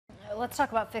let's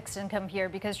talk about fixed income here,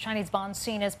 because Chinese bonds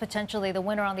seen as potentially the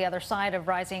winner on the other side of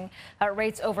rising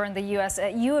rates over in the U.S.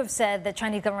 You have said that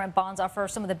Chinese government bonds offer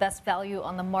some of the best value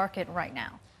on the market right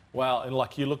now. Wow, and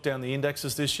like you look down the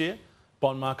indexes this year,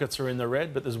 bond markets are in the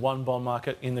red, but there's one bond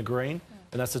market in the green,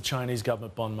 and that's the Chinese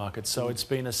government bond market. So it's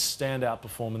been a standout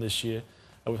performer this year.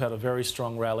 We've had a very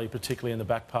strong rally, particularly in the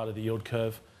back part of the yield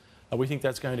curve. We think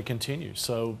that's going to continue.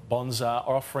 So bonds are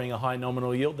offering a high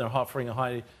nominal yield, they're offering a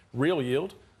high real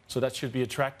yield, so that should be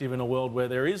attractive in a world where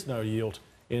there is no yield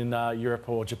in Europe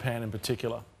or Japan in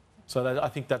particular. So I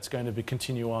think that's going to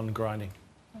continue on grinding.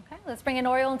 Okay, let's bring in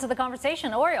Oriel into the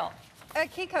conversation. Oriel.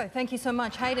 Kiko, thank you so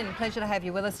much. Hayden, pleasure to have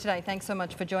you with us today. Thanks so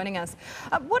much for joining us.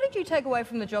 What did you take away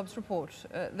from the jobs report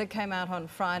that came out on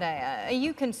Friday? Are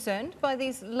you concerned by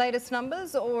these latest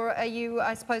numbers, or are you,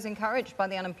 I suppose, encouraged by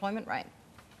the unemployment rate?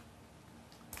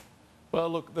 Well,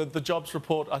 look, the jobs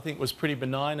report, I think, was pretty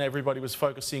benign. Everybody was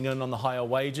focusing in on the higher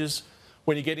wages.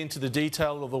 When you get into the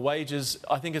detail of the wages,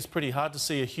 I think it's pretty hard to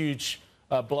see a huge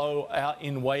blowout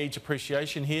in wage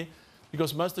appreciation here,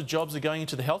 because most of the jobs are going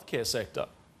into the healthcare sector.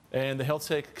 And the health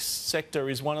sector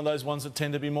is one of those ones that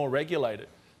tend to be more regulated.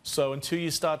 So until you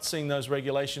start seeing those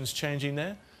regulations changing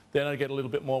there, then I get a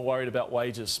little bit more worried about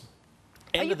wages.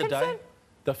 End of the day,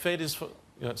 the Fed is...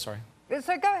 sorry.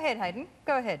 So go ahead, Hayden.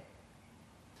 Go ahead.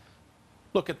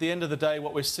 Look, at the end of the day,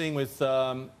 what we're seeing with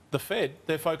the Fed,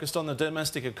 they're focused on the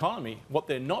domestic economy. What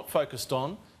they're not focused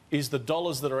on is the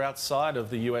dollars that are outside of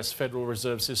the US Federal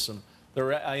Reserve System.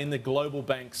 They're in the global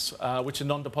banks, which are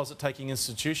non-deposit taking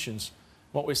institutions.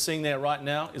 What we're seeing there right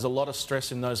now is a lot of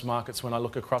stress in those markets when I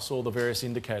look across all the various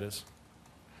indicators.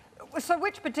 So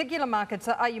which particular markets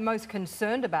are you most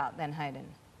concerned about then, Hayden?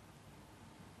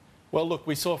 Well, look,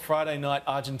 we saw Friday night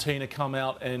Argentina come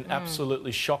out and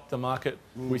absolutely shock the market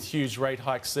with huge rate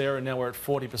hikes there, and now we're at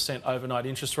 40% overnight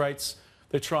interest rates.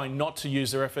 They're trying not to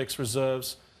use their FX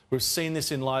reserves. We've seen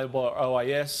this in LIBOR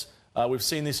OIS. We've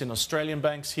seen this in Australian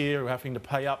banks here who are having to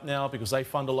pay up now because they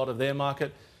fund a lot of their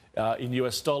market in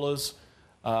US dollars.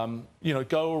 You know,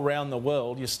 go around the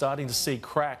world, you're starting to see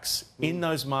cracks in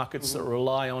those markets that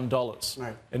rely on dollars.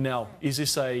 Right. And now, is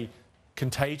this a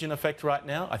contagion effect right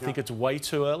now? I think it's way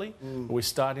too early. But we're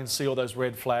starting to see all those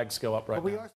red flags go up right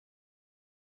now.